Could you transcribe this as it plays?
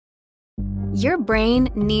Your brain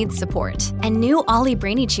needs support, and new Ollie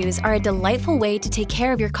Brainy Chews are a delightful way to take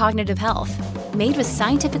care of your cognitive health. Made with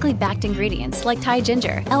scientifically backed ingredients like Thai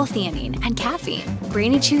ginger, L-theanine, and caffeine,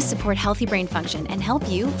 Brainy Chews support healthy brain function and help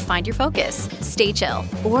you find your focus, stay chill,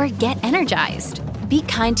 or get energized. Be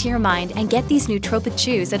kind to your mind and get these nootropic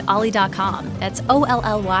chews at ollie.com. That's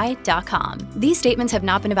OLLY.com. These statements have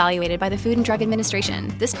not been evaluated by the Food and Drug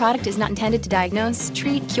Administration. This product is not intended to diagnose,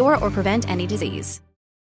 treat, cure, or prevent any disease.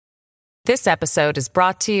 This episode is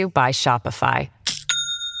brought to you by Shopify.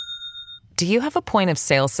 Do you have a point of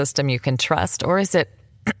sale system you can trust, or is it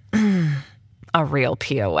a real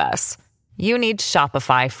POS? You need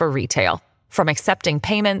Shopify for retail. From accepting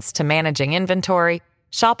payments to managing inventory,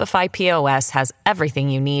 Shopify POS has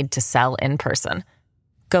everything you need to sell in person.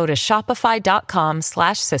 Go to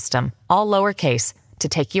shopify.com/system, all lowercase, to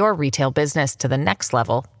take your retail business to the next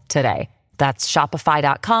level today. That's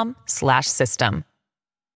shopify.com/system.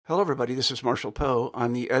 Hello, everybody. This is Marshall Poe.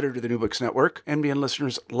 I'm the editor of the New Books Network. NBN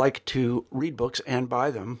listeners like to read books and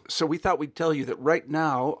buy them. So we thought we'd tell you that right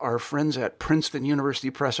now, our friends at Princeton University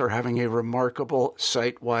Press are having a remarkable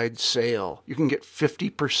site-wide sale. You can get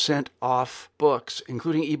 50% off books,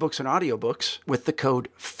 including ebooks and audiobooks, with the code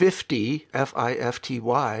 50,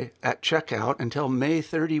 F-I-F-T-Y, at checkout until May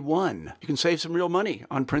 31. You can save some real money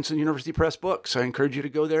on Princeton University Press books. I encourage you to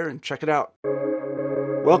go there and check it out.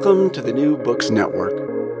 Welcome to the New Books Network.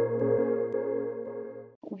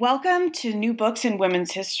 Welcome to New Books in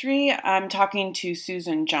Women's History. I'm talking to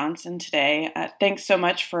Susan Johnson today. Thanks so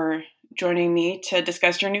much for joining me to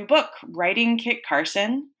discuss your new book, Writing Kit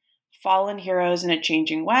Carson, Fallen Heroes in a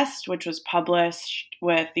Changing West, which was published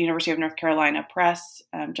with the University of North Carolina Press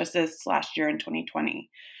just this last year in 2020.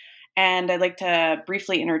 And I'd like to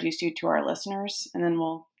briefly introduce you to our listeners, and then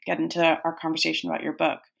we'll get into our conversation about your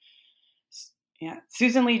book.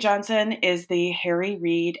 Susan Lee Johnson is the Harry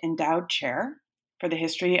Reid Endowed Chair for the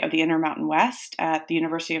History of the Intermountain West at the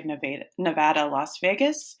University of Nevada, Las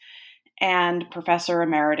Vegas, and Professor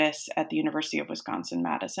Emeritus at the University of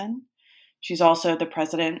Wisconsin-Madison. She's also the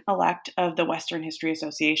president-elect of the Western History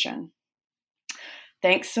Association.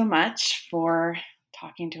 Thanks so much for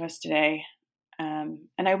talking to us today. And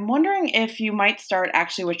I'm wondering if you might start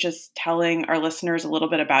actually with just telling our listeners a little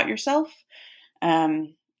bit about yourself,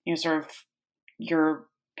 sort of your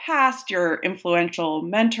past, your influential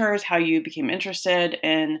mentors, how you became interested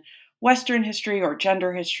in Western history or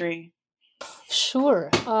gender history. Sure.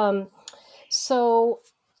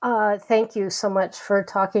 Thank you so much for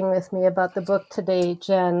talking with me about the book today,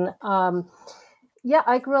 Jen. I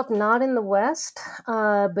grew up not in the West,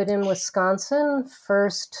 but in Wisconsin.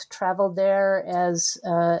 First traveled there as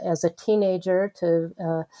a teenager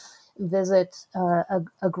to visit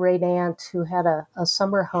a great aunt who had a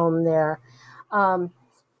summer home there.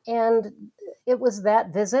 And it was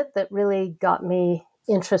that visit that really got me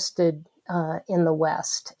interested in the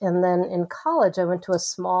West. And then in college, I went to a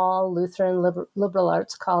small Lutheran liberal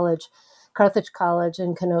arts college, Carthage College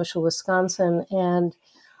in Kenosha, Wisconsin. And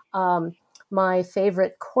my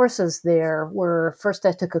favorite courses there were, first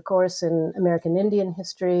I took a course in American Indian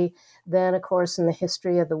history, then a course in the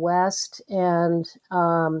history of the West. And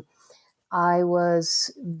I was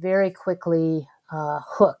very quickly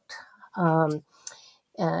hooked.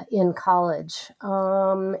 In college.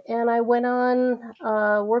 And I went on,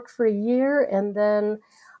 worked for a year, and then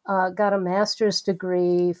got a master's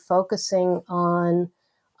degree focusing on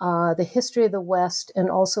the history of the West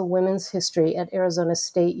and also women's history at Arizona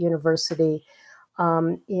State University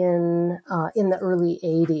in the early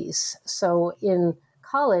 80s. So in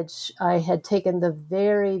college, I had taken the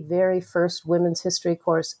very, very first women's history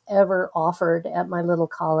course ever offered at my little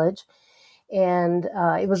college. And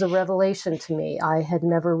it was a revelation to me. I had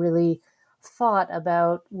never really thought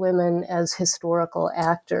about women as historical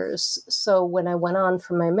actors. So when I went on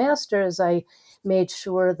for my master's, I made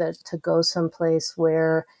sure that to go someplace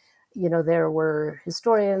where, there were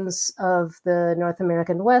historians of the North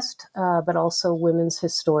American West, but also women's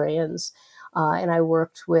historians. And I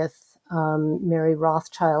worked with Mary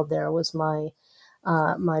Rothschild there, was my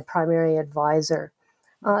primary advisor.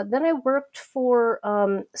 Then I worked for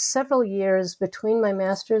several years between my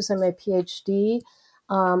master's and my PhD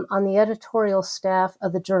on the editorial staff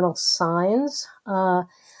of the journal Signs, a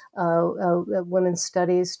women's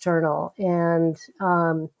studies journal, and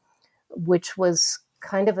which was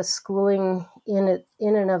kind of a schooling in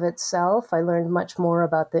and of itself. I learned much more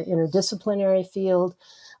about the interdisciplinary field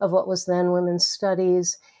of what was then women's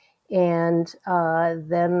studies, and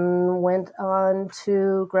then went on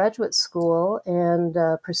to graduate school and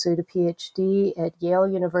pursued a PhD at Yale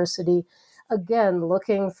University, again,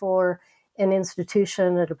 looking for an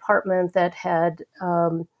institution, a department that had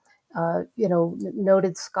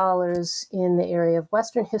noted scholars in the area of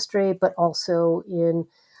Western history, but also in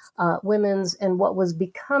women's and what was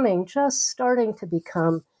just starting to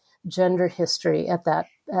become gender history at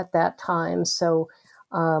that time. So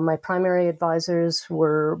my primary advisors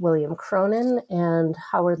were William Cronin and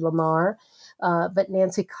Howard Lamar, but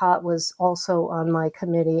Nancy Cott was also on my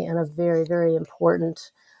committee and a very, very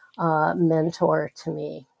important mentor to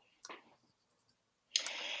me.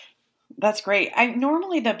 That's great.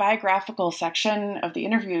 Normally the biographical section of the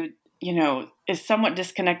interview, is somewhat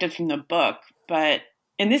disconnected from the book, but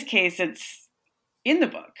in this case, it's in the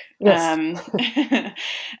book. Yes.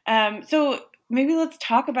 So maybe let's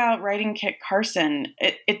talk about writing Kit Carson.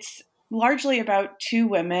 It's largely about two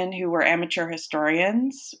women who were amateur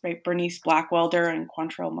historians, right? Bernice Blackwelder and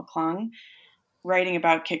Quantrill McClung, writing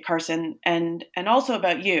about Kit Carson and also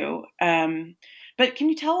about you. But can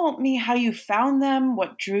you tell me how you found them?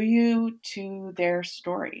 What drew you to their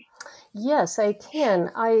story? Yes, I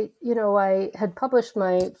can. I had published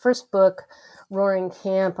my first book, Roaring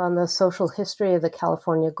Camp, on the social history of the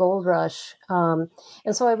California Gold Rush. And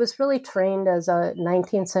so I was really trained as a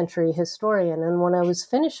 19th century historian. And when I was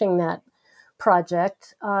finishing that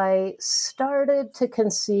project, I started to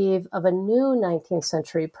conceive of a new 19th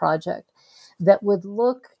century project that would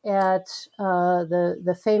look at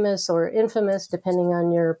the famous or infamous, depending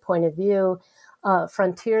on your point of view,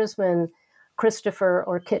 frontiersman Christopher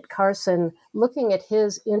or Kit Carson, looking at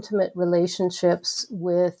his intimate relationships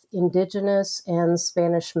with indigenous and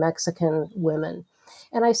Spanish Mexican women.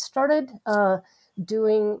 And I started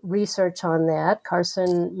doing research on that.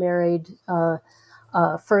 Carson married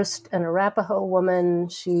first an Arapaho woman.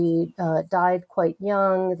 She died quite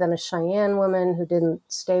young, then a Cheyenne woman who didn't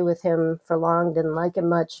stay with him for long, didn't like him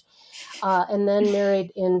much, and then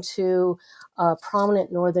married into a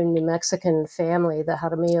prominent northern New Mexican family, the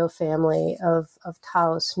Jaramillo family of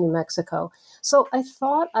Taos, New Mexico. So I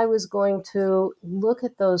thought I was going to look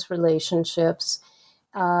at those relationships.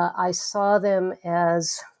 I saw them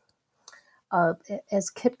as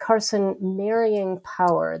Kit Carson marrying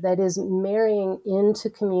power, that is, marrying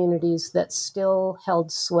into communities that still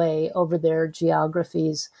held sway over their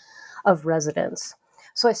geographies of residence.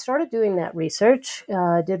 So I started doing that research,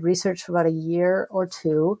 did research for about a year or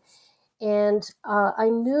two, and I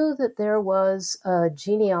knew that there was a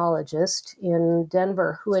genealogist in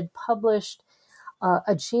Denver who had published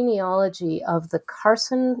a genealogy of the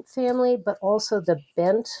Carson family, but also the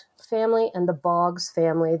Bent family and the Boggs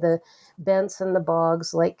family. The Bents and the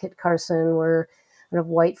Boggs, like Kit Carson, were kind of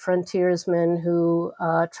white frontiersmen who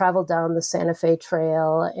traveled down the Santa Fe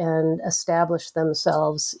Trail and established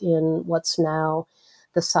themselves in what's now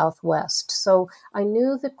the Southwest. So I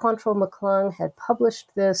knew that Quantrill McClung had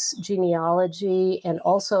published this genealogy and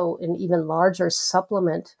also an even larger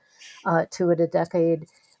supplement to it a decade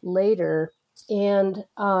later. And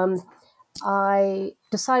I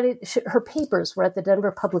decided her papers were at the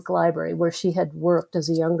Denver Public Library, where she had worked as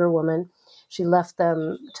a younger woman. She left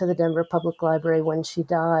them to the Denver Public Library when she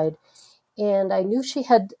died. And I knew she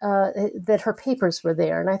had, that her papers were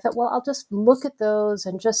there. And I thought, well, I'll just look at those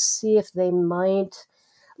and just see if they might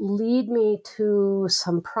lead me to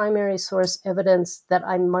some primary source evidence that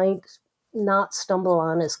I might not stumble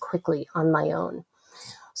on as quickly on my own.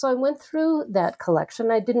 So I went through that collection.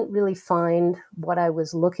 I didn't really find what I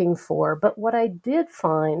was looking for, but what I did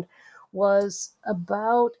find was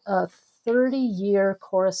about a 30-year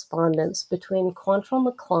correspondence between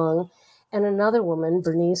Quantrill McClung and another woman,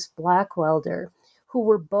 Bernice Blackwelder, who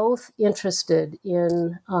were both interested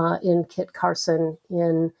in Kit Carson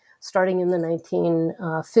starting in the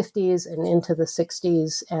 1950s and into the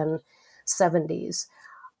 60s and 70s.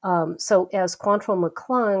 So as Quantrill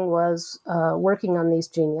McClung was working on these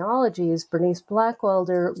genealogies, Bernice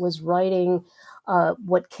Blackwelder was writing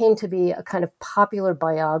what came to be a kind of popular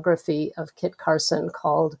biography of Kit Carson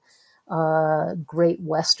called Great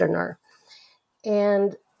Westerner.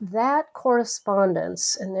 And that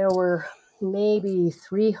correspondence, and there were maybe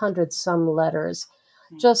 300 some letters,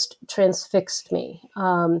 just transfixed me.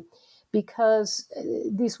 Because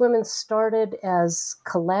these women started as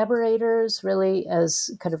collaborators, really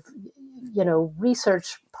as kind of,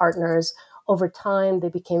 research partners. Over time, they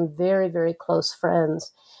became very, very close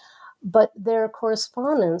friends. But their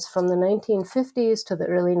correspondence from the 1950s to the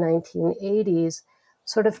early 1980s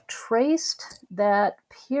sort of traced that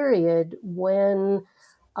period when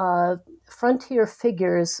frontier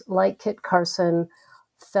figures like Kit Carson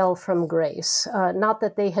fell from grace. Not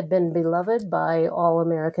that they had been beloved by all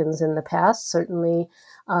Americans in the past. Certainly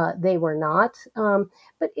they were not.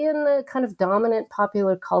 But in the kind of dominant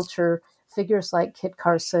popular culture, figures like Kit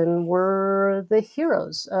Carson were the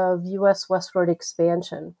heroes of U.S. westward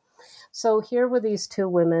expansion. So here were these two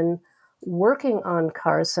women working on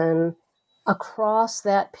Carson across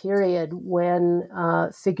that period when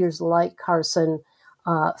figures like Carson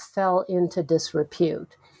fell into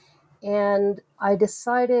disrepute. And I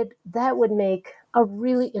decided that would make a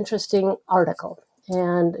really interesting article.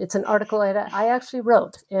 And it's an article I actually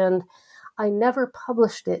wrote, and I never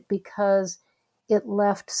published it because it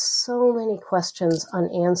left so many questions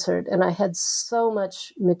unanswered, and I had so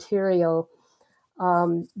much material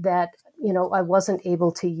that I wasn't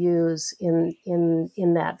able to use in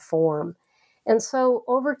that form. And so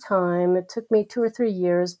over time, it took me 2 or 3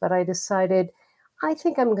 years, but I decided I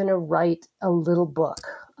think I'm going to write a little book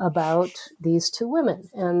about these two women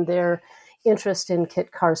and their interest in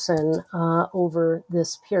Kit Carson over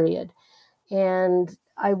this period. And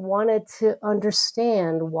I wanted to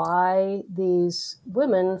understand why these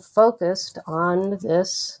women focused on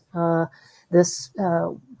this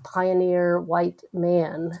pioneer white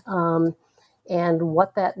man, and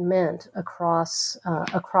what that meant across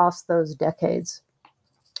those decades.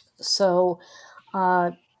 So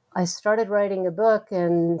I started writing a book,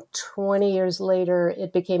 and 20 years later,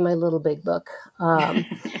 it became my little big book.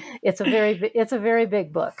 It's a very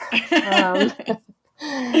big book.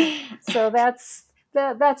 So that's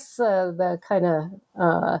the kind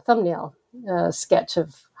of thumbnail sketch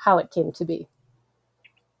of how it came to be.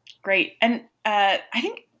 Great. And I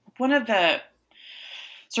think one of the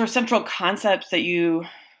sort of central concepts that you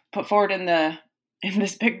put forward in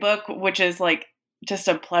this big book, which is like just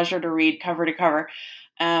a pleasure to read cover to cover,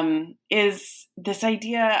 is this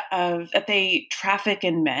idea of that they traffic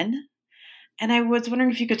in men. And I was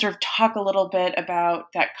wondering if you could sort of talk a little bit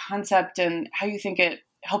about that concept and how you think it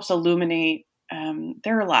helps illuminate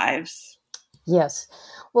their lives. Yes.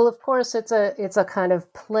 Well, of course, it's a kind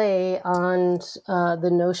of play on the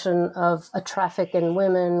notion of a traffic in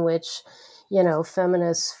women, which,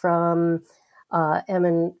 feminists from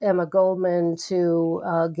Emma Goldman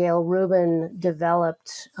to Gail Rubin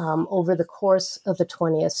developed over the course of the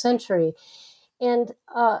 20th century. And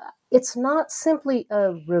it's not simply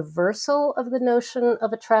a reversal of the notion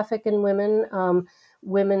of a traffic in women.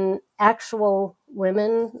 Actual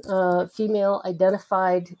women, female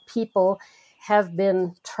identified people have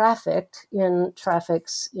been trafficked in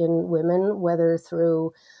traffics in women, whether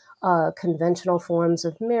through conventional forms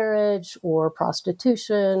of marriage or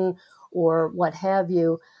prostitution or what have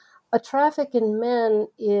you. A traffic in men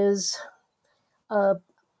is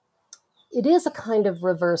it is a kind of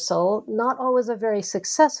reversal, not always a very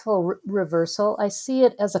successful reversal. I see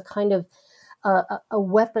it as a kind of a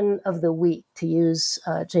weapon of the weak, to use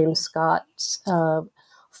James Scott's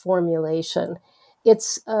formulation.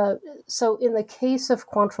 It's so in the case of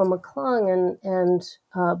Quantrill McClung and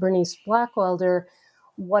Bernice Blackwelder,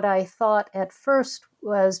 what I thought at first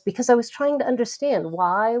was, because I was trying to understand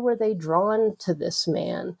why were they drawn to this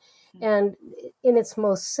man, and in its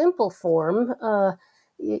most simple form,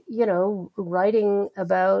 writing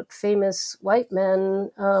about famous white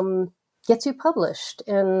men gets you published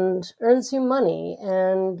and earns you money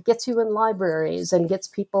and gets you in libraries and gets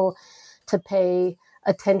people to pay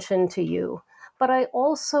attention to you. But I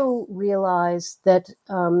also realized that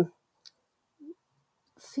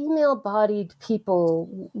female-bodied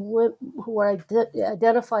people who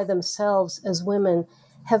identify themselves as women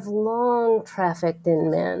have long trafficked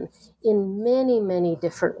in men in many, many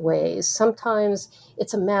different ways. Sometimes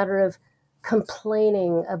it's a matter of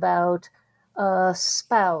complaining about a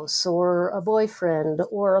spouse or a boyfriend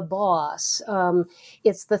or a boss.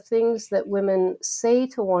 It's the things that women say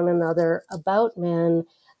to one another about men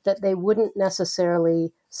that they wouldn't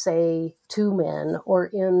necessarily say to men or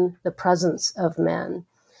in the presence of men.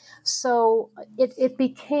 So it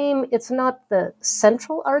became, it's not the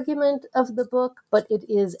central argument of the book, but it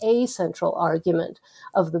is a central argument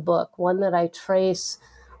of the book, one that I trace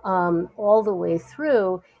all the way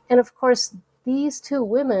through. And of course, these two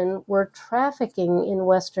women were trafficking in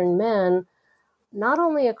Western men, not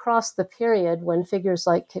only across the period when figures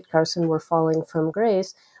like Kit Carson were falling from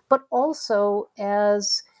grace, but also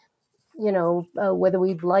as whether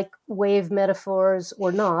we like wave metaphors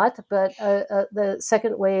or not, but the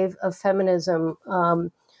second wave of feminism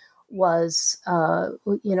was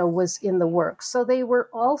in the works. So they were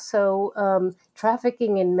also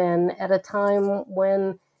trafficking in men at a time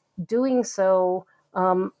when doing so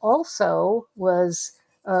also was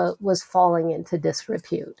falling into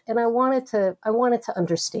disrepute, and I wanted to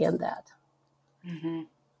understand that. Mm-hmm.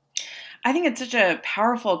 I think it's such a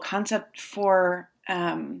powerful concept for.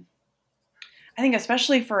 I think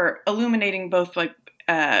especially for illuminating both like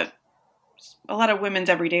a lot of women's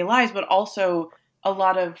everyday lives, but also a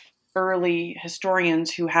lot of early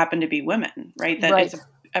historians who happen to be women, right? That right.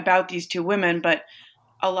 about these two women, but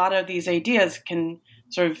a lot of these ideas can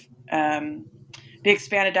sort of be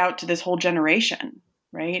expanded out to this whole generation,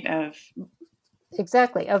 right?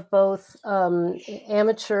 Exactly, of both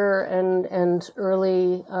amateur and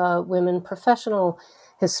early women professional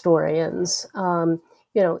historians.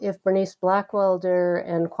 If Bernice Blackwelder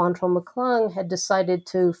and Quantrell McClung had decided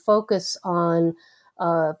to focus on,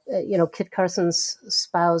 Kit Carson's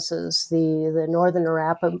spouses, the Northern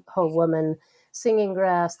Arapaho woman singing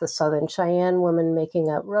grass, the Southern Cheyenne woman making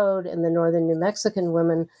out road, and the Northern New Mexican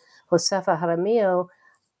woman, Josefa Jaramillo,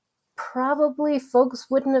 probably folks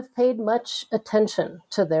wouldn't have paid much attention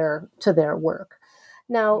to their work.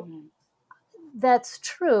 Now, that's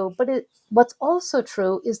true, but what's also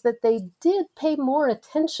true is that they did pay more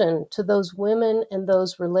attention to those women and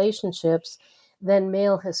those relationships than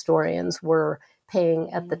male historians were paying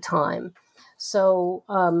at the time. So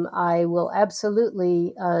I will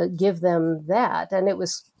absolutely give them that. And it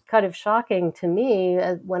was kind of shocking to me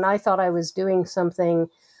when I thought I was doing something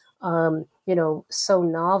so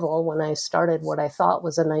novel when I started what I thought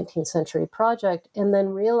was a 19th century project, and then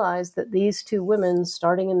realized that these two women,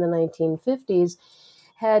 starting in the 1950s,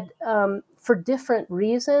 had, for different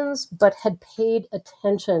reasons, but had paid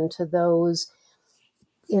attention to those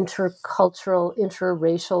intercultural,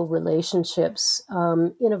 interracial relationships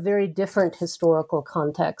in a very different historical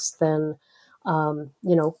context than,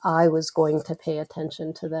 I was going to pay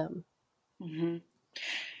attention to them. Mm-hmm.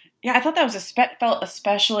 Yeah, I thought that was felt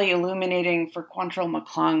especially illuminating for Quantrell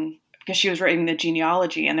McClung because she was writing the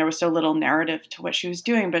genealogy and there was so little narrative to what she was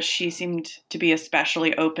doing, but she seemed to be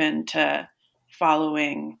especially open to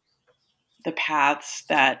following the paths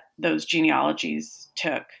that those genealogies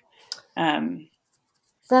took.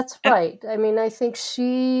 That's right. I mean, I think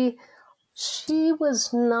she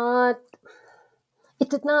was not.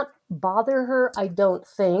 It did not bother her, I don't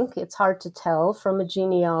think. It's hard to tell from a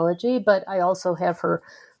genealogy, but I also have her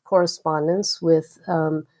correspondence with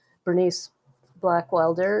Bernice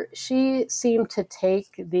Blackwelder. She seemed to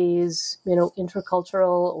take these,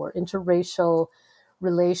 intercultural or interracial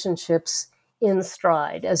relationships in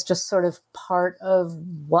stride as just sort of part of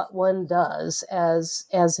what one does as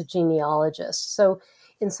a genealogist. So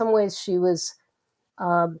in some ways she was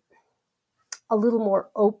a little more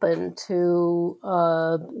open to,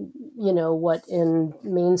 what in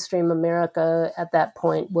mainstream America at that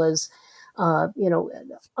point was,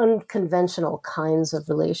 unconventional kinds of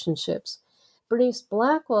relationships. Bernice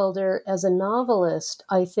Blackwelder, as a novelist,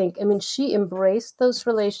 she embraced those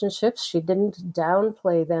relationships. She didn't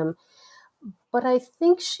downplay them, but I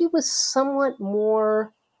think she was somewhat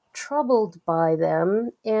more troubled by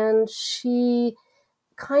them, and she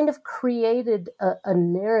kind of created a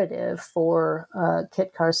narrative for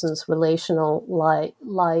Kit Carson's relational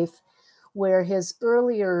life, where his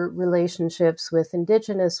earlier relationships with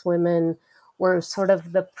Indigenous women were sort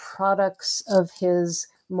of the products of his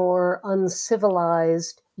more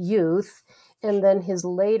uncivilized youth, and then his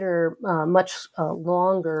later, much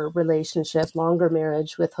longer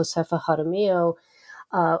marriage with Josefa Jaramillo,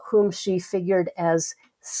 whom she figured as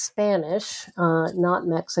Spanish, not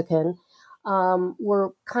Mexican,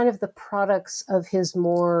 were kind of the products of his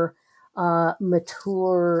more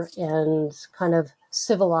mature and kind of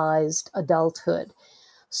civilized adulthood.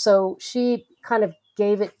 So she kind of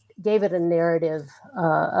gave it a narrative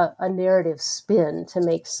spin to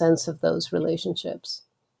make sense of those relationships.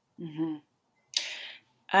 Mm-hmm.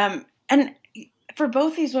 And for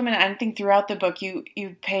both these women, I think throughout the book, you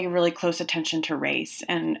pay really close attention to race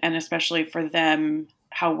and especially for them,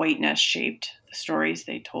 how whiteness shaped the stories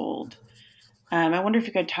they told. I wonder if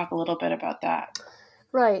you could talk a little bit about that.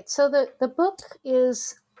 Right. So the book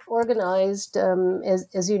is organized,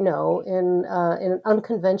 as you know, in an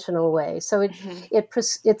unconventional way. So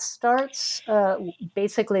it starts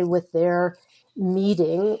basically with their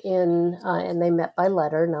meeting and they met by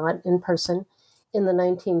letter, not in person, in the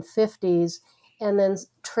 1950s, and then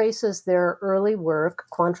traces their early work,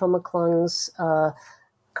 Quantrell McClung's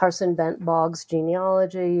Carson Bent Boggs'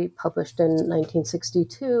 genealogy, published in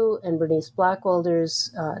 1962, and Bernice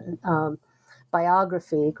Blackwelder's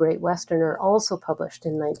biography, Great Westerner, also published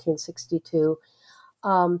in 1962.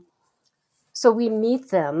 So we meet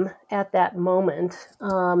them at that moment,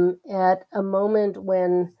 at a moment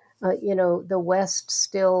when, the West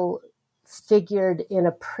still figured in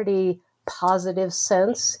a pretty positive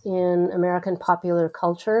sense in American popular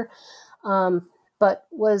culture. But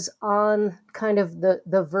was on kind of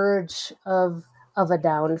the verge of a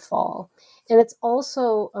downfall. And it's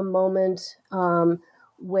also a moment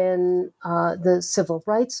when the civil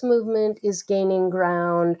rights movement is gaining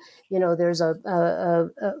ground. There's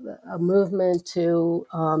a movement to,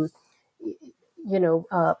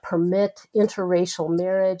 permit interracial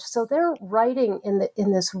marriage. So they're writing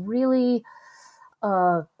in this really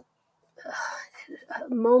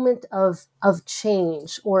moment of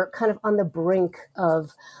change, or kind of on the brink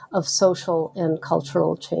of social and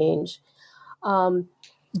cultural change.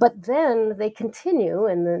 But then they continue,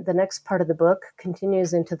 and the next part of the book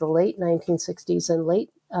continues into the late 1960s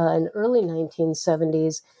and early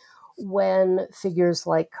 1970s, when figures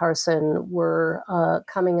like Carson were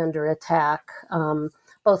coming under attack,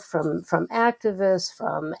 both from activists,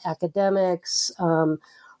 from academics,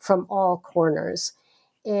 from all corners.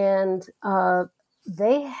 And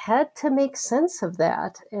they had to make sense of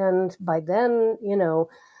that. And by then,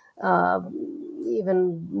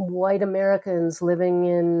 even white Americans living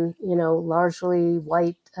in, largely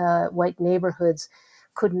white neighborhoods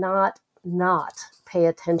could not pay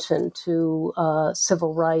attention to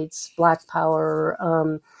civil rights, Black Power,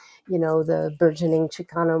 the burgeoning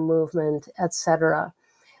Chicano movement, etc.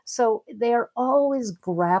 So they are always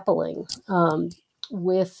grappling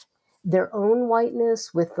with their own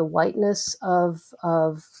whiteness, with the whiteness of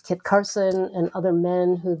Kit Carson and other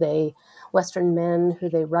Western men who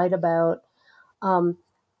they write about.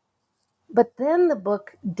 But then the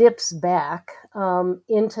book dips back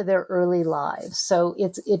into their early lives. So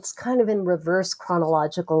it's kind of in reverse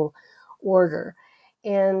chronological order.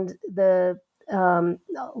 And the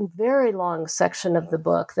very long section of the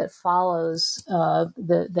book that follows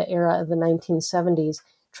the era of the 1970s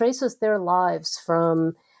traces their lives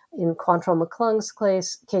from, in Quantrill McClung's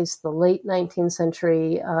case, the late 19th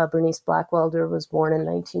century. Bernice Blackwelder was born in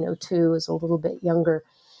 1902, is a little bit younger.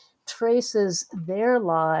 Traces their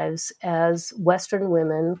lives as Western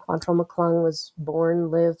women. Quantrill McClung was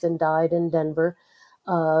born, lived, and died in Denver.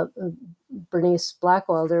 Bernice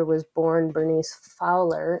Blackwelder was born Bernice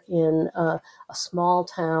Fowler in a small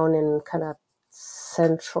town in kind of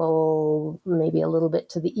central, maybe a little bit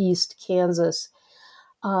to the east, Kansas.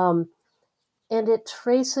 And it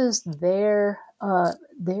traces their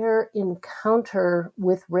encounter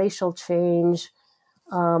with racial change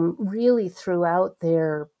really throughout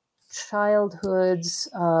their childhoods,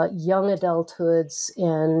 young adulthoods,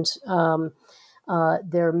 and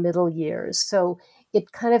their middle years. So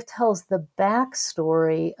it kind of tells the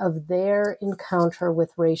backstory of their encounter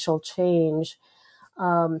with racial change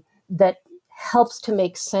that helps to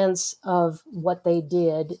make sense of what they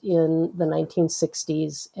did in the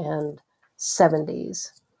 1960s and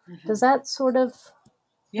 70s. Mm-hmm. Does that sort of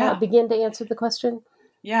begin to answer the question?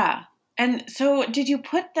 Yeah. And so did you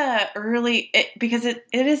put the early, because it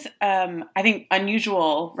is, I think,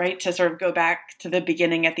 unusual, right, to sort of go back to the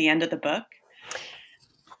beginning at the end of the book?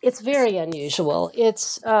 It's very unusual.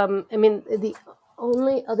 It's, the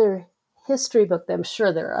only other history book, I'm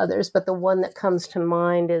sure there are others, but the one that comes to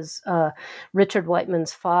mind is Richard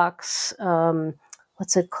Whiteman's Fox,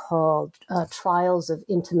 what's it called? Trials of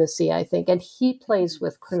Intimacy, I think. And he plays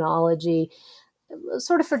with chronology,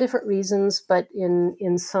 sort of for different reasons, but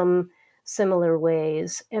in some similar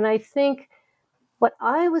ways. And I think what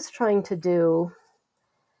I was trying to do,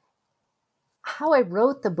 how I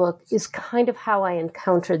wrote the book, is kind of how I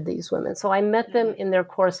encountered these women. So I met them in their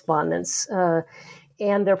correspondence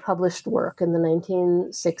and their published work in the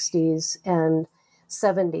 1960s and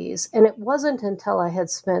 70s. And it wasn't until I had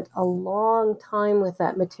spent a long time with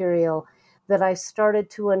that material that I started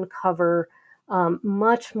to uncover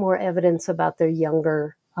much more evidence about their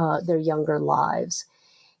younger lives.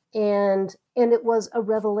 And it was a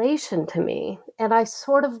revelation to me. And I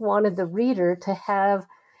sort of wanted the reader to have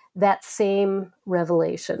that same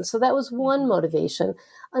revelation. So that was one motivation.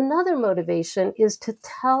 Another motivation is to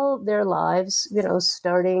tell their lives,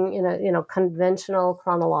 starting in a conventional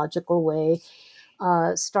chronological way,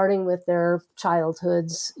 starting with their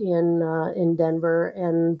childhoods in Denver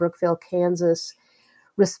and Brookville, Kansas,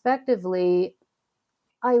 respectively.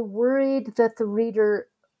 I worried that the reader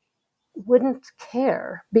wouldn't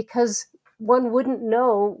care, because one wouldn't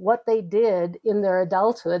know what they did in their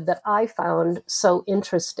adulthood that I found so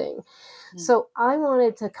interesting. So I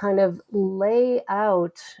wanted to kind of lay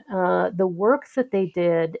out the work that they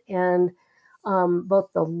did, and both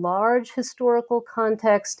the large historical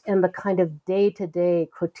context and the kind of day-to-day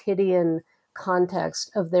quotidian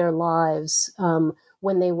context of their lives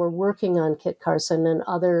when they were working on Kit Carson and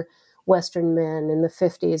other Western men in the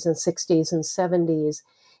 50s and 60s and 70s,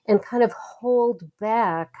 and kind of hold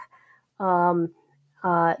back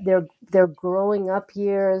their growing up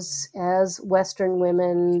years as Western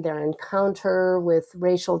women, their encounter with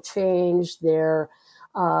racial change, their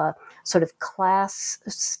sort of class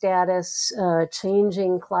status,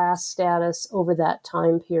 changing class status over that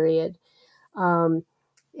time period. And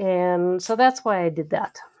so that's why I did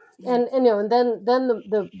that. And then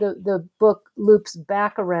the book loops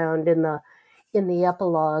back around in the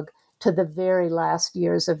epilogue to the very last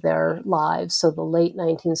years of their lives, so the late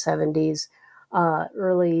 1970s,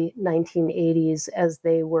 early 1980s, as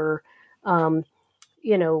they were, in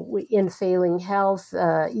failing health,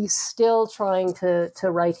 still trying to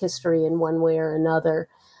write history in one way or another.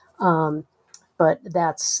 But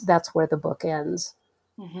that's where the book ends.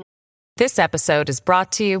 Mm-hmm. This episode is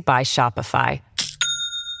brought to you by Shopify.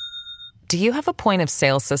 Do you have a point of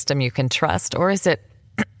sale system you can trust, or is it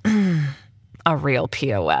a real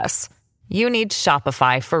POS? You need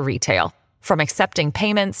Shopify for retail. From accepting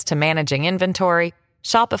payments to managing inventory,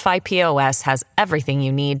 Shopify POS has everything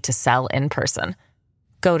you need to sell in person.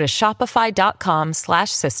 Go to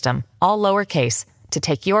shopify.com/system, all lowercase, to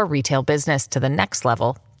take your retail business to the next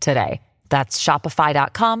level today. That's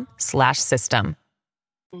shopify.com/system.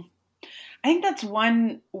 I think that's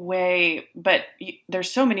one way, but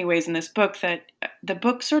there's so many ways in this book that the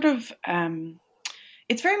book sort of,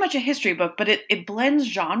 it's very much a history book, but it blends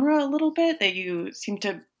genre a little bit, that you seem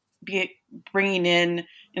to be bringing in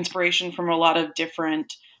inspiration from a lot of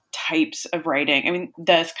different types of writing. I mean,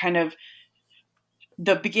 this kind of,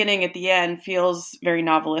 the beginning at the end feels very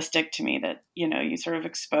novelistic to me, that, you sort of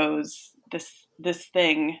expose this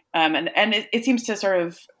thing. And it seems to sort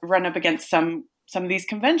of run up against some of these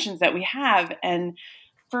conventions that we have. And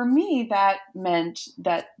for me, that meant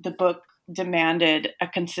that the book demanded a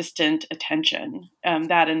consistent attention,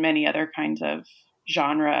 that and many other kinds of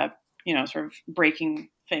genre, sort of breaking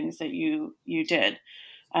things that you did,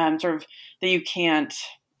 sort of that you can't.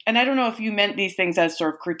 And I don't know if you meant these things as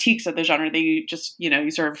sort of critiques of the genre, that you just,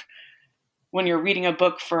 you sort of, when you're reading a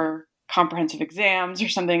book for comprehensive exams or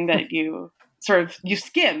something, that you sort of, you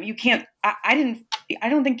skim. You can't, I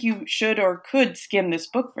don't think you should or could skim this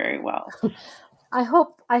book very well. I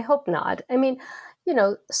hope not. I mean,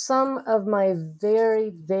 some of my very,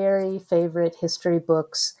 very favorite history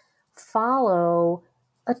books follow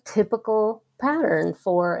a typical pattern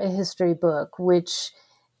for a history book, which,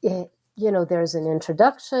 there's an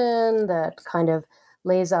introduction that kind of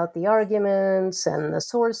lays out the arguments and the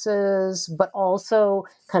sources, but also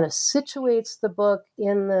kind of situates the book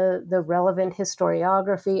in the relevant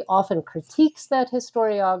historiography, often critiques that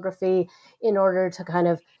historiography in order to kind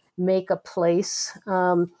of make a place,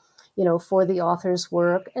 for the author's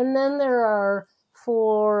work. And then there are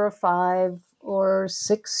 4 or 5 or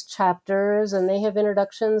 6 chapters, and they have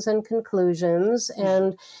introductions and conclusions.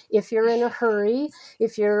 And if you're in a hurry,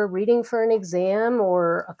 if you're reading for an exam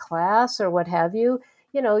or a class or what have you,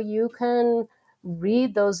 you can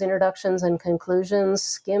read those introductions and conclusions,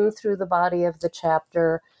 skim through the body of the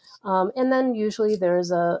chapter, and then usually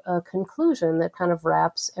there's a conclusion that kind of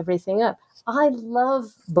wraps everything up. I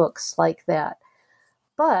love books like that,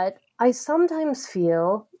 but I sometimes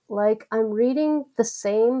feel like I'm reading the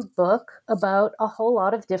same book about a whole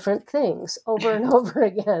lot of different things over and over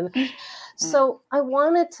again. So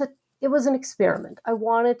it was an experiment. I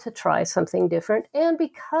wanted to try something different. And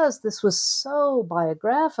because this was so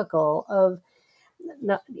biographical of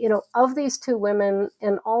these 2 women,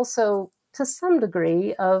 and also to some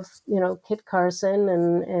degree of, Kit Carson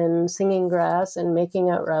and Singing Grass and Making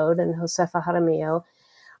Out Road and Josefa Jaramillo,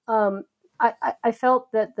 I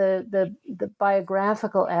felt that the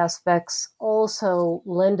biographical aspects also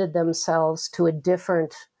lended themselves to a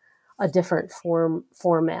different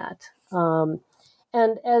format.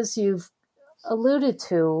 And as you've alluded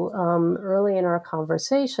to early in our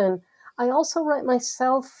conversation, I also write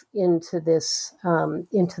myself into this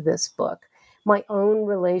book, my own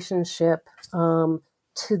relationship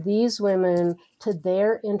to these women, to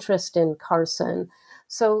their interest in Carson.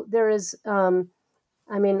 So there is,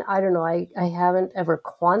 I don't know, I haven't ever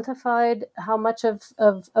quantified how much of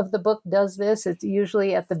the book does this. It's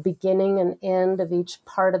usually at the beginning and end of each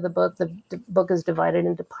part of the book. The book is divided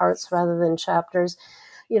into parts rather than chapters,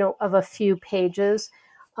 of a few pages.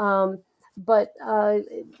 But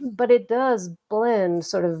it does blend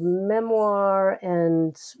sort of memoir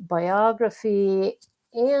and biography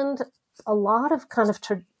and a lot of kind of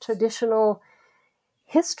traditional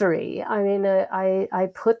history. I mean, I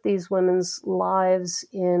put these women's lives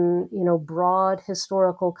in, broad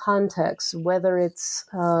historical contexts, whether it's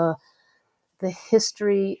the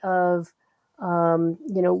history of,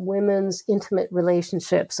 women's intimate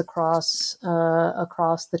relationships across the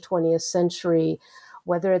 20th century,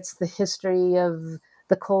 whether it's the history of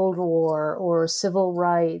the Cold War or civil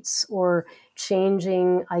rights or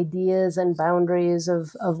changing ideas and boundaries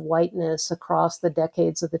of whiteness across the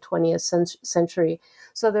decades of the 20th century.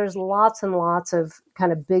 So there's lots and lots of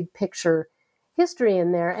kind of big picture history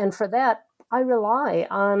in there. And for that, I rely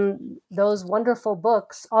on those wonderful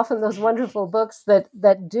books, often those wonderful books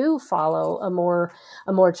that do follow a more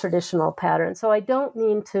traditional pattern. So I don't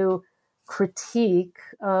mean to critique,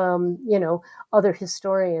 other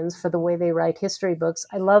historians for the way they write history books.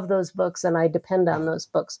 I love those books and I depend on those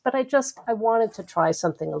books, but I wanted to try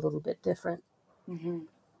something a little bit different. Mm-hmm.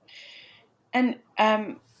 And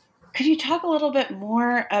could you talk a little bit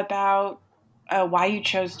more about why you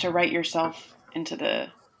chose to write yourself into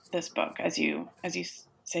this book, as you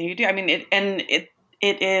say you do? I mean, it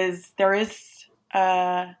is there is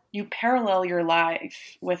you parallel your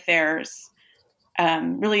life with theirs,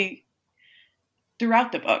 really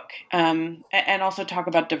throughout the book, and also talk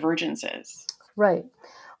about divergences. Right.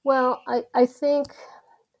 Well, I think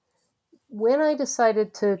when I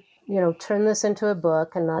decided to, turn this into a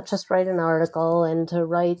book and not just write an article and to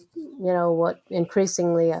write, what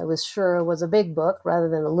increasingly I was sure was a big book rather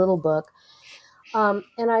than a little book.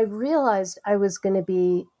 And I realized I was going to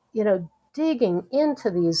be, digging into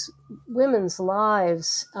these women's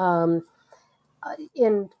lives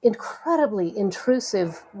in incredibly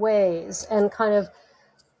intrusive ways and kind of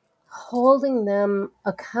holding them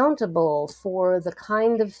accountable for the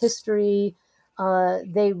kind of history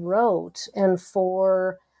they wrote and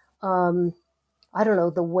for, I don't know,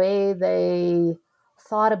 the way they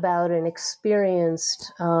thought about and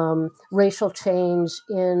experienced racial change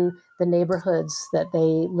in the neighborhoods that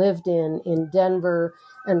they lived in Denver.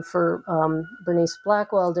 And for Bernice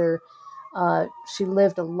Blackwelder, she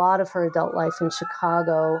lived a lot of her adult life in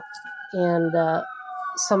Chicago and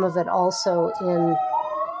some of it also in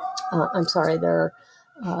I'm sorry, there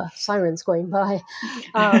are sirens going by,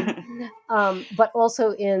 but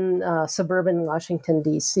also in suburban Washington,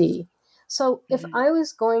 D.C. So if I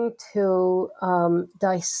was going to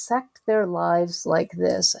dissect their lives like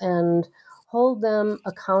this and hold them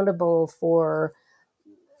accountable for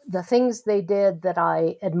the things they did that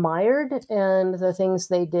I admired and the things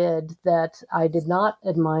they did that I did not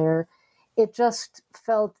admire, it just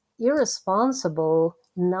felt irresponsible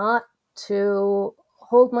not to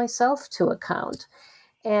hold myself to account.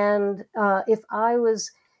 And if I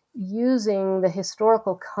was using the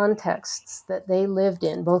historical contexts that they lived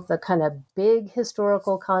in, both the kind of big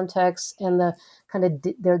historical contexts and the kind of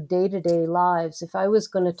their day-to-day lives, if I was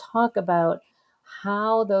going to talk about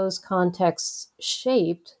how those contexts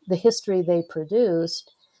shaped the history they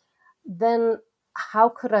produced, then how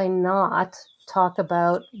could I not talk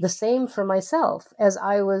about the same for myself as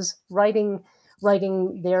I was writing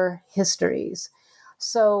their histories?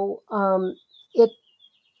 So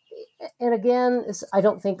and again, I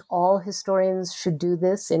don't think all historians should do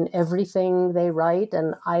this in everything they write.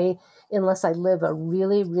 And unless I live a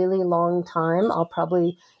really, really long time, I'll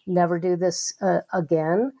probably never do this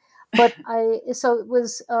again. But so it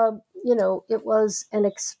was, it was an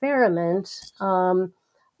experiment.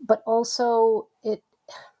 But also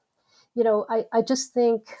I just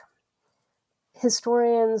think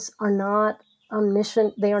historians are not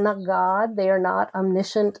omniscient. They are not God. They are not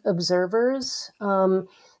omniscient observers.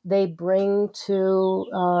 They bring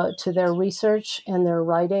to their research and their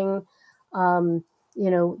writing,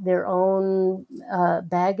 their own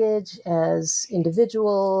baggage as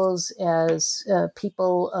individuals, as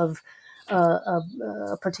people of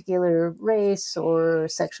a particular race or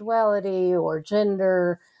sexuality or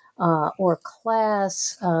gender or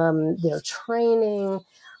class, their training.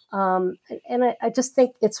 And I just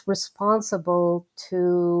think it's responsible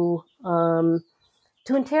to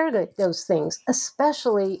interrogate those things,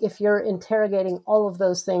 especially if you're interrogating all of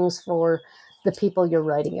those things for the people you're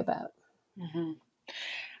writing about. Mm-hmm.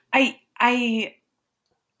 I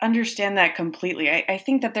understand that completely. I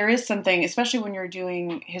think that there is something, especially when you're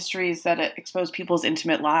doing histories that expose people's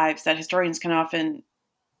intimate lives, that historians can often,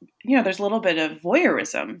 there's a little bit of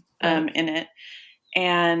voyeurism in it.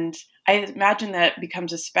 And I imagine that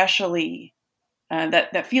becomes especially,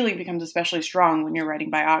 that feeling becomes especially strong when you're writing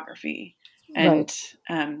biography. And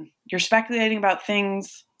you're speculating about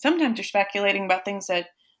things. Sometimes you're speculating about things that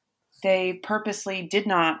they purposely did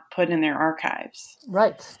not put in their archives.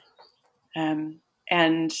 Right. And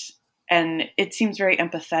it seems very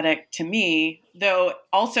empathetic to me, though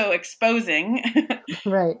also exposing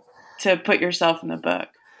right. to put yourself in the book.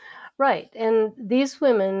 Right. And these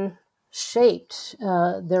women shaped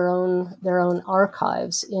their own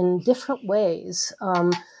archives in different ways.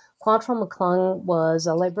 Quantrell McClung was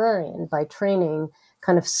a librarian by training,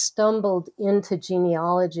 kind of stumbled into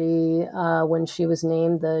genealogy when she was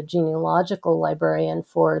named the genealogical librarian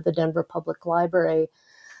for the Denver Public Library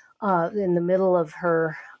in the middle of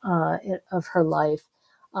her life.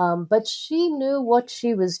 But she knew what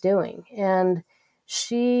she was doing, and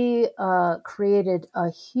she created a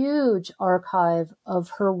huge archive of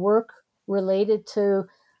her work related to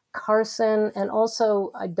Carson. And also,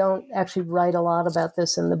 I don't actually write a lot about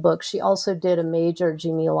this in the book. She also did a major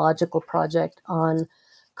genealogical project on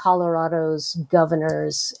Colorado's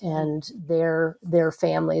governors and their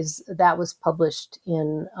families. That was published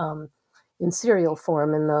in serial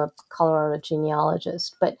form in the Colorado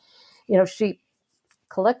Genealogist. But she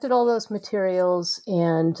collected all those materials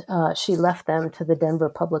and she left them to the Denver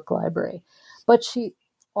Public Library. But she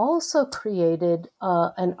also created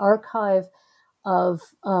an archive of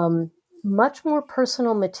much more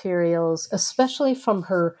personal materials, especially from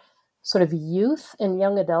her sort of youth and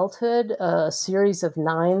young adulthood, a series of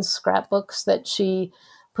 9 scrapbooks that she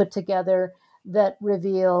put together that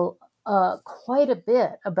reveal quite a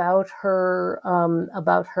bit about her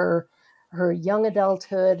young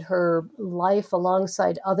adulthood, her life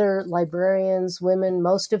alongside other librarians, women,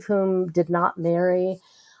 most of whom did not marry.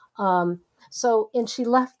 And she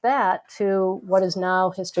left that to what is now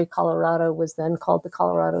History Colorado, was then called the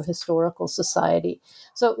Colorado Historical Society.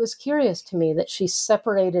 So it was curious to me that she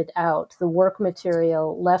separated out the work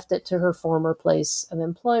material, left it to her former place of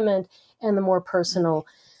employment, and the more personal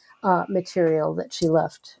material that she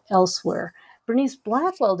left elsewhere. Bernice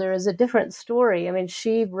Blackwelder is a different story. I mean,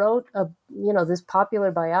 she wrote this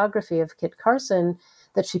popular biography of Kit Carson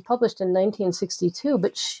that she published in 1962,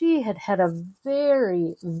 but she had had a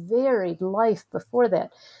very varied life before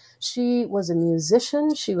that. She was a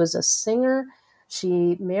musician, she was a singer,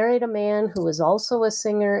 she married a man who was also a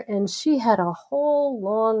singer, and she had a whole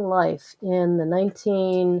long life in the late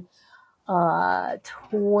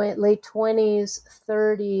 20s,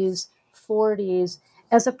 30s, 40s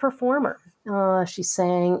as a performer. She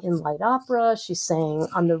sang in light opera, she sang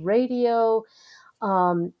on the radio,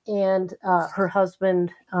 and her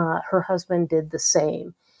husband did the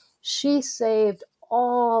same. She saved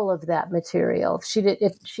all of that material. She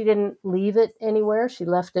didn't leave it anywhere. She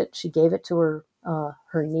left it. She gave it to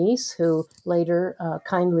her niece, who later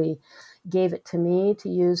kindly gave it to me to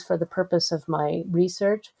use for the purpose of my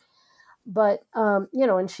research. But,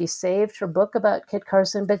 and she saved her book about Kit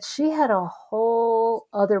Carson, but she had a whole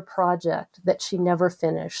other project that she never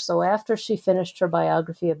finished. So after she finished her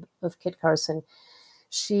biography of Kit Carson,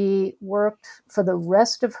 she worked for the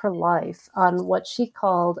rest of her life on what she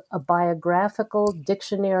called a biographical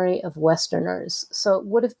dictionary of Westerners. So it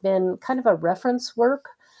would have been kind of a reference work,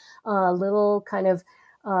 little kind of,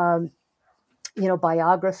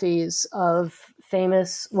 biographies of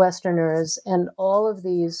famous Westerners, and all of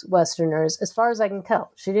these Westerners, as far as I can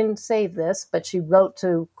tell, she didn't say this, but she wrote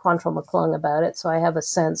to Quantrill McClung about it, so I have a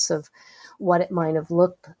sense of what it might have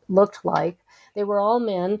looked like. They were all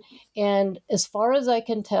men, and as far as I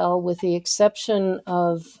can tell, with the exception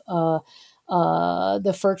of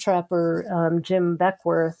the fur trapper Jim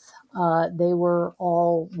Beckworth, they were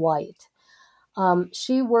all white.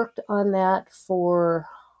 She worked on that for,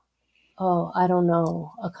 I don't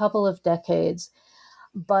know, a couple of decades,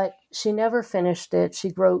 but she never finished it. She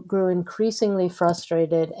grew increasingly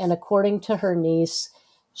frustrated, and according to her niece,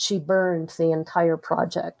 she burned the entire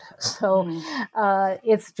project. So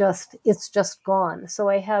it's just gone. So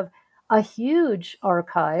I have a huge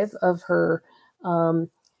archive of her,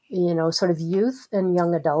 sort of youth and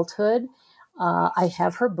young adulthood. I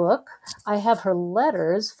have her book. I have her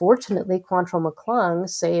letters. Fortunately, Quantrill McClung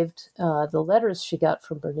saved the letters she got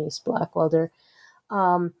from Bernice Blackwelder.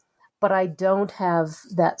 But I don't have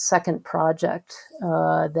that second project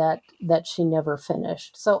that she never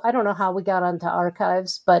finished. So I don't know how we got onto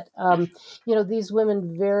archives, but these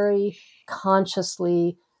women very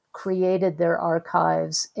consciously created their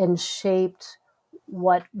archives and shaped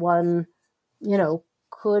what one,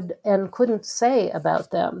 could and couldn't say about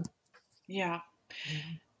them. Yeah.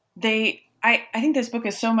 I think this book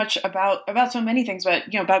is so much about so many things, but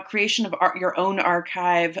about creation of your own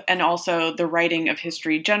archive, and also the writing of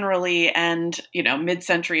history generally, and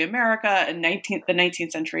mid-century America and the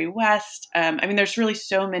 19th century West. There's really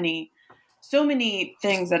so many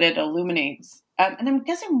things that it illuminates. And I'm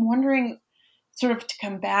wondering, sort of to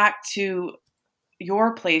come back to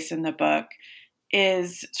your place in the book,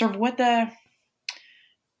 is sort of what the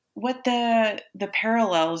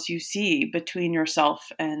parallels you see between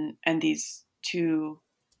yourself and these two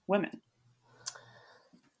women.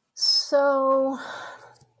 So,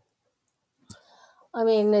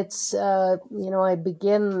 it's, I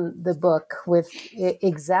begin the book with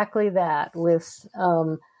exactly that, with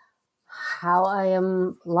how I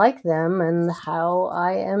am like them and how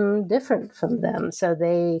I am different from them. So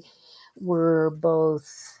they were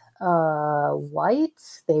both white,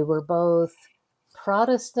 they were both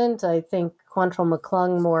Protestant. I think Quantrill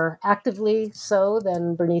McClung more actively so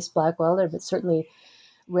than Bernice Blackwelder, but certainly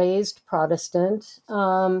raised Protestant.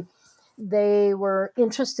 They were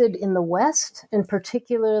interested in the West, and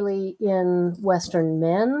particularly in Western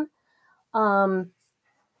men.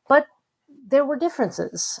 But there were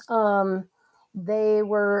differences. They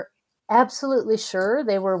were absolutely sure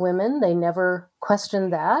they were women. They never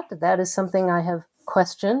questioned that. That is something I have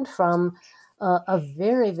questioned from a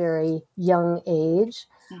very, very young age.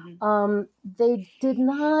 They did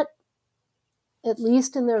not, at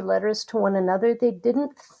least in their letters to one another, they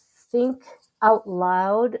didn't think out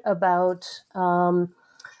loud about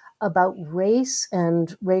race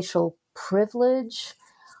and racial privilege.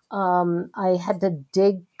 I had to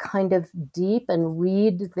dig kind of deep and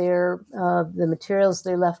read the materials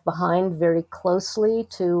they left behind very closely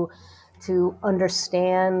to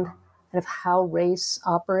understand kind of how race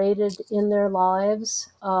operated in their lives.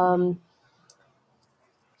 Their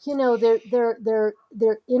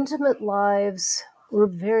intimate lives were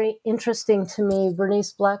very interesting to me.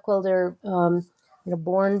 Bernice Blackwelder,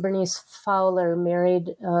 born Bernice Fowler, married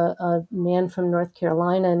a man from North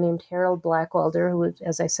Carolina named Harold Blackwelder, who,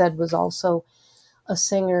 as I said, was also a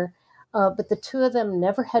singer. But the two of them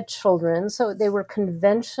never had children, so they were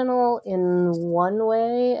conventional in one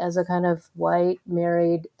way as a kind of white,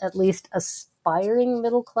 married, at least aspiring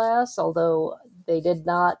middle class, although they did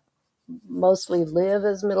not mostly live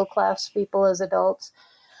as middle class people as adults.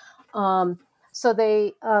 So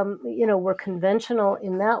they, were conventional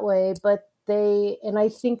in that way, but and I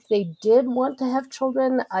think they did want to have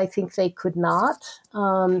children. I think they could not.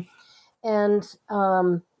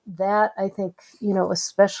 That I think,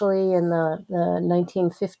 especially in the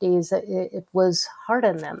 1950s, it was hard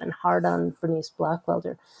on them and hard on Bernice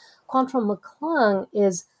Blackwelder. Quantrill McClung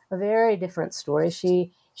is a very different story.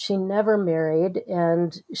 She never married,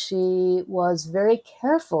 and she was very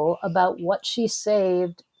careful about what she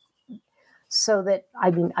saved, so that,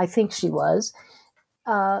 I think she was,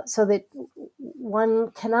 so that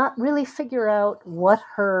one cannot really figure out what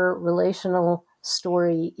her relational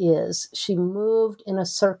story is. She moved in a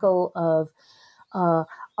circle of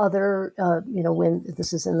other, when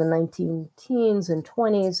this is in the 19 teens and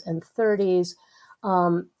 20s and 30s,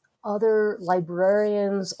 other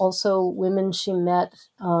librarians, also women she met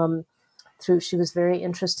she was very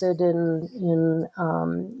interested in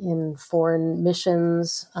foreign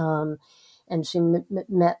missions, and she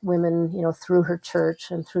met women, through her church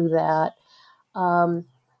and through that.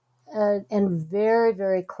 And very,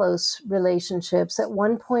 very close relationships. At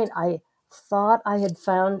one point, I thought I had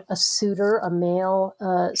found a male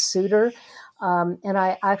suitor, and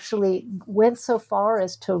I actually went so far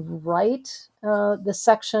as to write the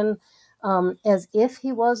section as if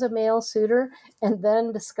he was a male suitor, and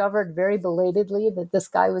then discovered very belatedly that this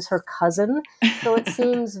guy was her cousin. So it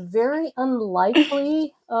seems very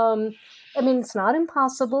unlikely. It's not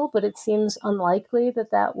impossible, but it seems unlikely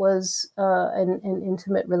that was an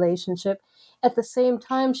intimate relationship. At the same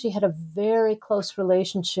time, she had a very close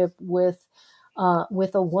relationship with a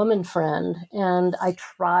woman friend, and I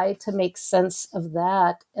try to make sense of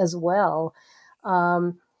that as well.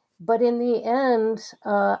 But in the end,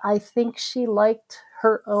 I think she liked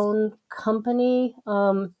her own company,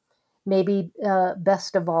 maybe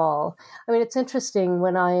best of all. It's interesting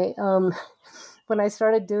when I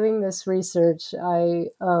started doing this research,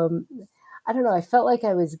 I don't know, I felt like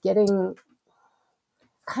I was getting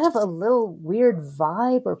kind of a little weird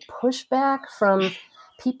vibe or pushback from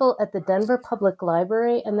people at the Denver Public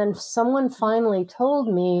Library. And then someone finally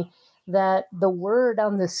told me that the word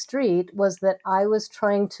on the street was that I was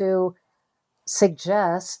trying to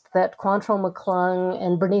suggest that Quantrill McClung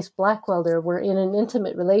and Bernice Blackwelder were in an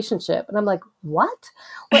intimate relationship. And I'm like, what?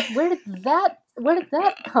 Where did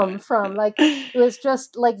that come from? Like, it was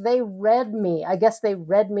just like they read me. I guess they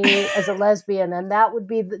read me as a lesbian, and that would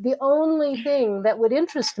be the only thing that would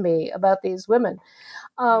interest me about these women.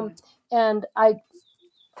 And I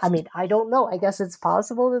don't know. I guess it's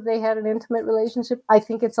possible that they had an intimate relationship. I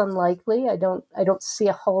think it's unlikely. I don't see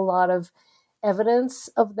a whole lot of evidence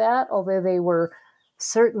of that, although they were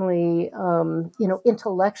certainly,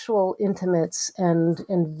 intellectual intimates and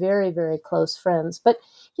very, very close friends. But,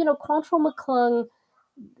 Quantrill McClung,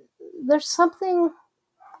 there's something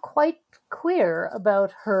quite queer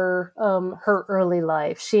about her early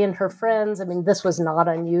life. She and her friends, this was not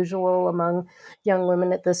unusual among young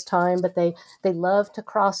women at this time, but they loved to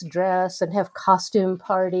cross dress and have costume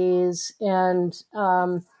parties. And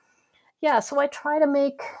so I try to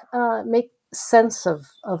make sense of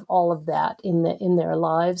all of that in their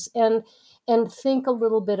lives, and think a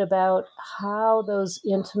little bit about how those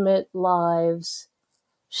intimate lives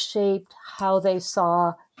shaped how they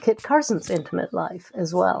saw Kit Carson's intimate life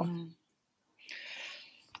as well.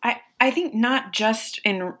 I think not just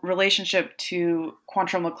in relationship to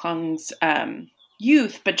Quantrill McClung's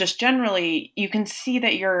youth, but just generally, you can see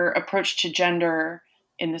that your approach to gender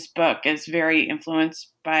in this book is very influenced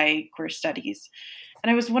by queer studies. And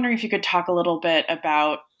I was wondering if you could talk a little bit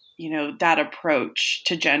about, that approach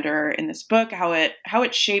to gender in this book, how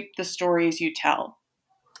it shaped the stories you tell.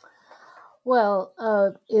 Well,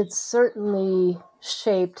 it certainly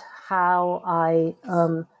shaped how I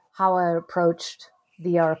approached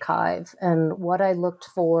the archive and what I looked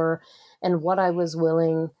for and what I was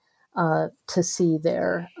willing to see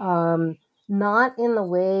there. Not in the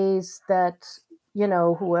ways that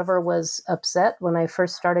whoever was upset when I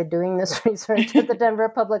first started doing this research at the Denver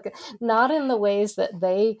Public, not in the ways that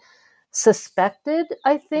they suspected,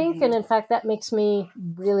 I think, Mm-hmm. and in fact that makes me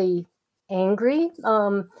really angry.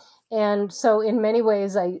 And so in many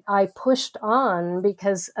ways I pushed on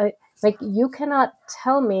because you cannot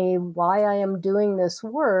tell me why I am doing this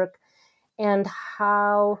work and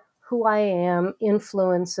how who I am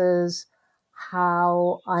influences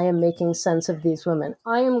how I am making sense of these women.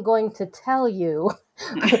 I am going to tell you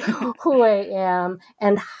who I am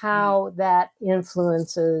and how that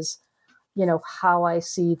influences how I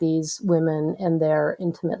see these women and their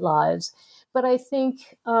intimate lives. But I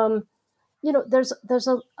think there's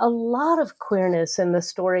a lot of queerness in the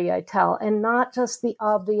story I tell, and not just the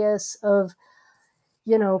obvious of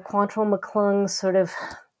Quantrill McClung's sort of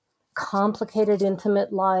complicated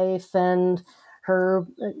intimate life and her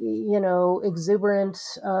exuberant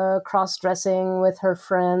cross-dressing with her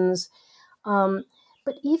friends.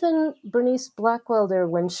 But even Bernice Blackwelder,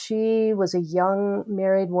 when she was a young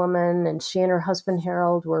married woman and she and her husband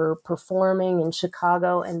Harold were performing in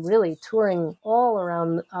Chicago and really touring all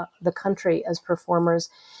around the country as performers,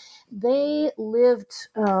 they lived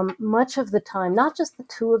much of the time, not just the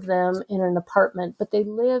two of them in an apartment, but they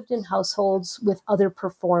lived in households with other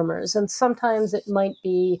performers. And sometimes it might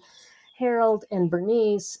be Harold and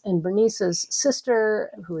Bernice's sister,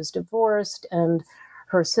 who is divorced, and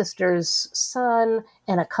her sister's son,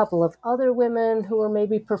 and a couple of other women who were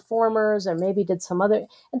maybe performers or maybe did some other,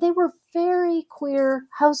 and they were very queer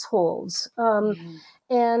households. And,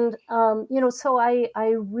 so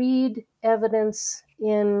I read evidence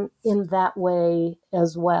in that way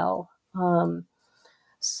as well.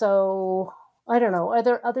 So I don't know, are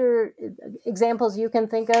there other examples you can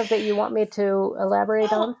think of that you want me to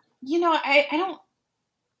elaborate on?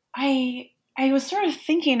 I was sort of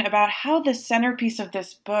thinking about how the centerpiece of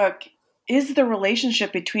this book is the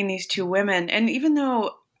relationship between these two women. And even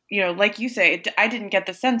though, like you say, I didn't get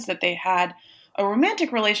the sense that they had a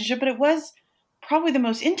romantic relationship, but it was probably the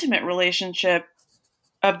most intimate relationship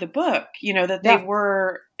of the book, that they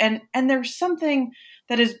were, and there's something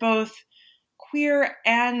that is both queer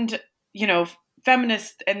and,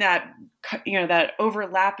 feminist, and that, that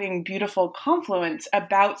overlapping beautiful confluence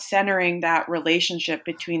about centering that relationship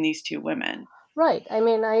between these two women. Right. I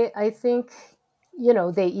mean, I think,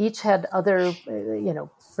 they each had other,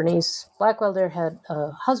 Bernice Blackwelder had a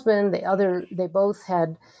husband, they both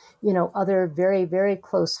had, other very, very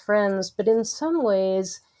close friends. But in some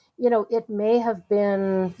ways, it may have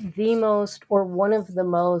been the most or one of the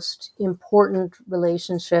most important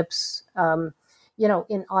relationships,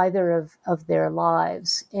 in either of their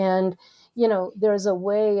lives. And, there's a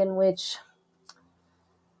way in which,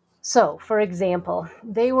 so, for example,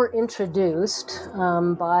 they were introduced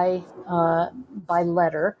by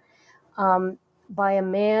letter by a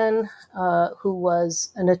man who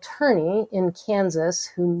was an attorney in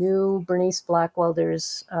Kansas who knew Bernice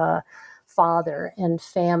Blackwelder's father and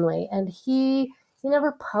family, and he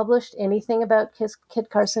never published anything about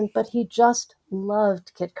Kit Carson, but he just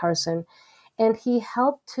loved Kit Carson, and he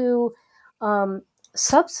helped to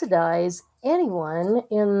subsidize anyone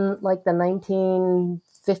in like the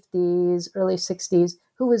 1950s, early 60s,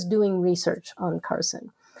 who was doing research on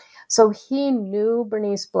Carson. So he knew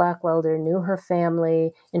Bernice Blackwelder, knew her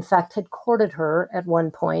family, in fact, had courted her at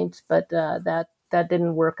one point, but that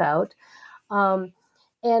didn't work out.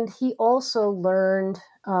 And he also learned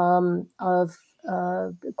of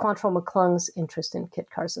Quantrill McClung's interest in Kit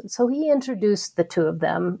Carson. So he introduced the two of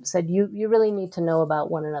them, said, you really need to know about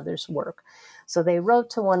one another's work. So they wrote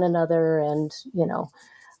to one another and,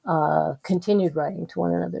 continued writing to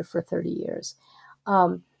one another for 30 years.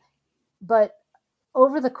 But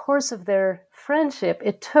over the course of their friendship,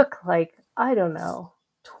 it took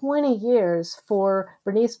 20 years for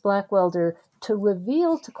Bernice Blackwelder to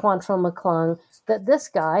reveal to Quantrill McClung that this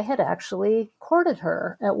guy had actually courted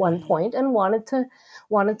her at one point and wanted to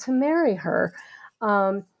marry her.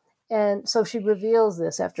 And so she reveals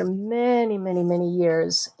this after many, many, many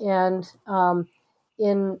years. And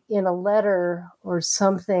in a letter or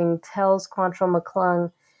something, tells Quantrill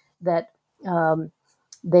McClung that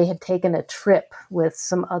they had taken a trip with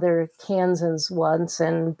some other Kansans once,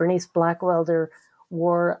 and Bernice Blackwelder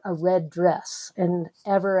wore a red dress. And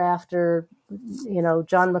ever after,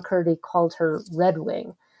 John McCurdy called her Red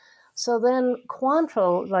Wing. So then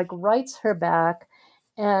Quantrill writes her back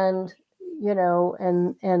and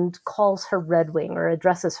and calls her Red Wing, or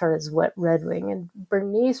addresses her as Red Wing. And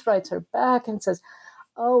Bernice writes her back and says,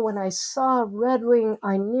 "Oh, when I saw Red Wing,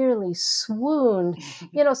 I nearly swooned."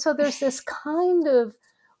 So there's this kind of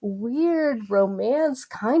weird romance,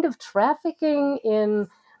 kind of trafficking in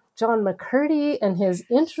John McCurdy and his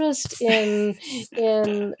interest in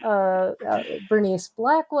Bernice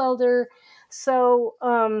Blackwelder. So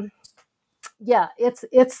yeah,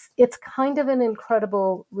 it's kind of an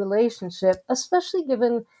incredible relationship, especially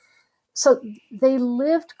given. So they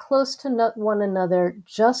lived close to one another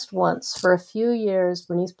just once for a few years.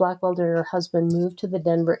 Bernice Blackwelder and her husband moved to the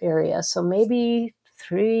Denver area, so maybe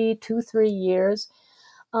 3 years.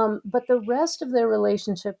 But the rest of their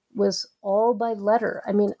relationship was all by letter.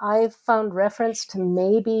 I mean, I've found reference to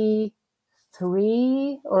maybe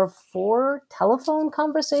 3 or 4 telephone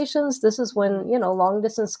conversations. This is when, long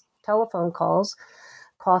distance telephone calls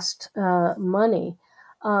cost money.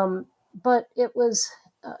 But it was,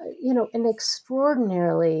 an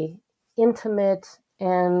extraordinarily intimate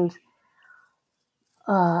and,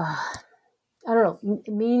 I don't know,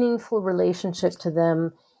 meaningful relationship to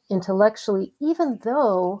them intellectually, even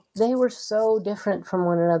though they were so different from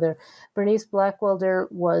one another. Bernice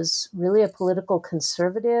Blackwelder was really a political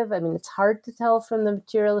conservative. I mean, it's hard to tell from the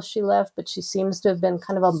material she left, but she seems to have been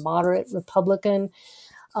kind of a moderate Republican.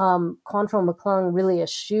 Quantrill McClung really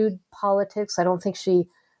eschewed politics. I don't think she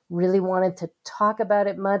really wanted to talk about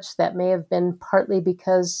it much. That may have been partly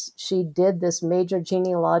because she did this major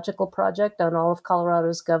genealogical project on all of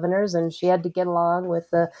Colorado's governors, and she had to get along with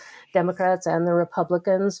the Democrats and the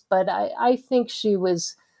Republicans. But I think she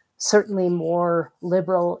was certainly more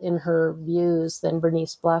liberal in her views than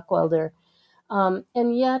Bernice Blackwelder.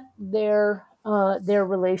 And yet their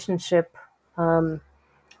relationship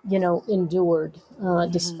endured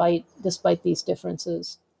despite these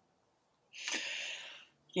differences.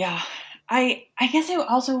 Yeah, I guess I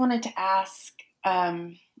also wanted to ask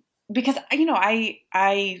because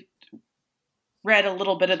I read a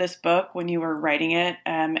little bit of this book when you were writing it,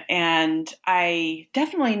 and I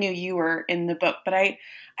definitely knew you were in the book, but I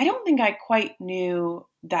don't think I quite knew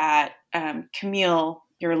that Camille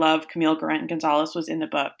Guerrent-Gonzalez was in the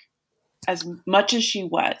book as much as she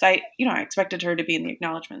was. I expected her to be in the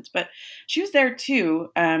acknowledgments, but she was there too.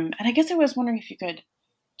 And I guess I was wondering if you could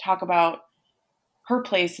talk about her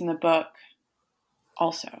place in the book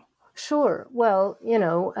also. Sure. Well,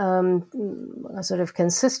 sort of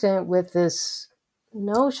consistent with this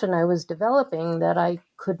notion I was developing that I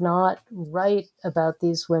could not write about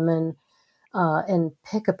these women and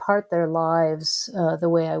pick apart their lives the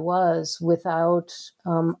way I was without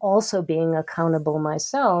also being accountable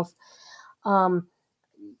myself.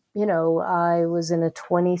 I was in a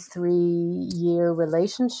 23-year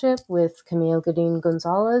relationship with Camille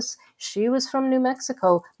Godin-Gonzalez. She was from New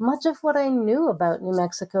Mexico. Much of what I knew about New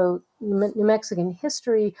Mexican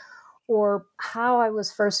history, or how I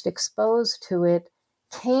was first exposed to it,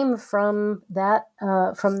 came from that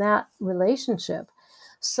relationship.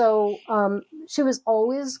 So she was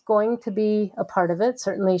always going to be a part of it.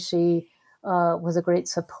 Certainly, she was a great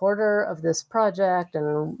supporter of this project,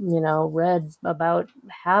 and read about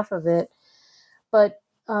half of it. But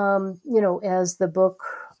as the book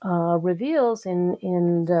reveals, in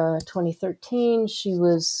 2013, she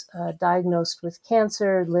was diagnosed with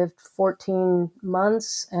cancer, lived 14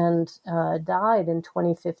 months, and died in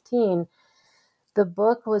 2015. The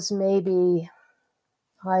book was maybe,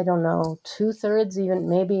 I don't know, 2/3,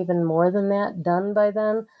 maybe even more than that, done by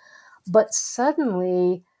then. But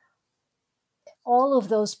suddenly, all of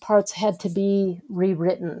those parts had to be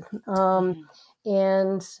rewritten.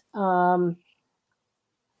 And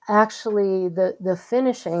actually, the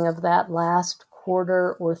finishing of that last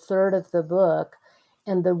quarter or third of the book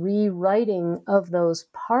and the rewriting of those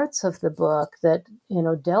parts of the book that,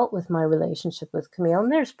 dealt with my relationship with Camille,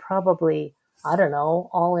 and there's probably, I don't know,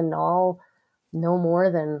 all in all, no more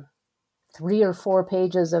than 3 or 4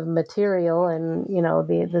 pages of material and,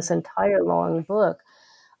 this entire long book.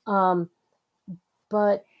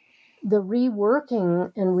 But the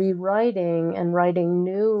reworking and rewriting and writing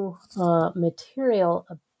new material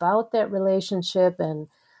about that relationship and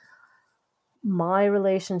my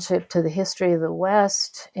relationship to the history of the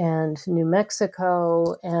West and New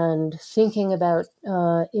Mexico and thinking about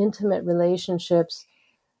intimate relationships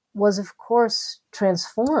was, of course,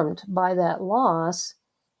 transformed by that loss.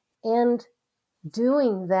 And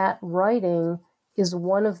doing that writing is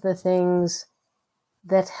one of the things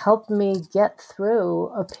that helped me get through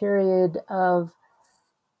a period of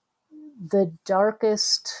the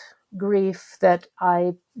darkest grief that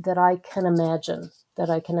I can imagine.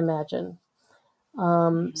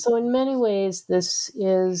 So in many ways, this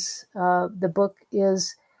is the book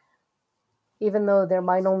is, even though there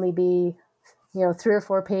might only be 3 or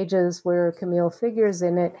 4 pages where Camille figures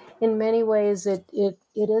in it, in many ways it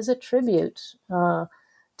is a tribute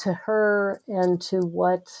to her and to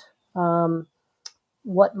what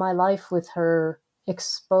my life with her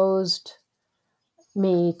exposed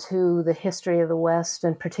me to the history of the West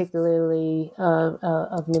and particularly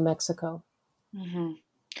of New Mexico. Mm-hmm.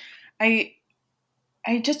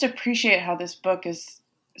 I just appreciate how this book is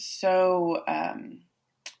so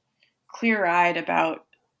clear-eyed about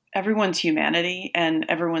everyone's humanity and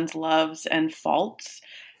everyone's loves and faults.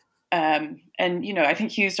 And, I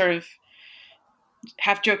think you sort of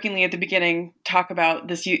half jokingly at the beginning talk about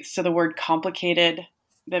this use of the word complicated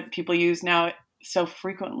that people use now so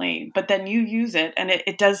frequently, but then you use it, and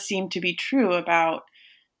it does seem to be true about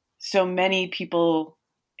so many people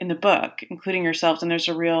in the book, including yourselves, and there's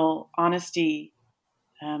a real honesty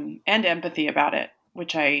and empathy about it,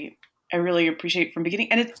 which I really appreciate from the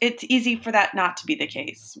beginning. And it's easy for that not to be the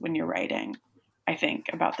case when you're writing, I think,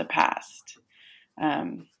 about the past.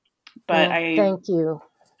 Thank you.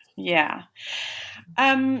 Yeah.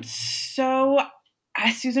 So,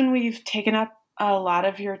 Susan, we've taken up a lot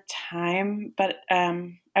of your time, but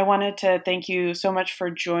I wanted to thank you so much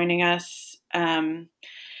for joining us. And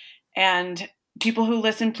people who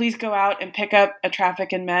listen, please go out and pick up A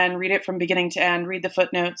Traffic in Men, read it from beginning to end, read the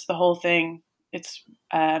footnotes, the whole thing. It's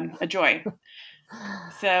a joy.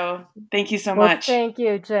 So thank you so much. Thank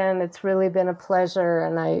you, Jen. It's really been a pleasure,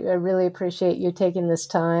 and I really appreciate you taking this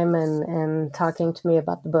time and talking to me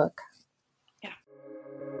about the book.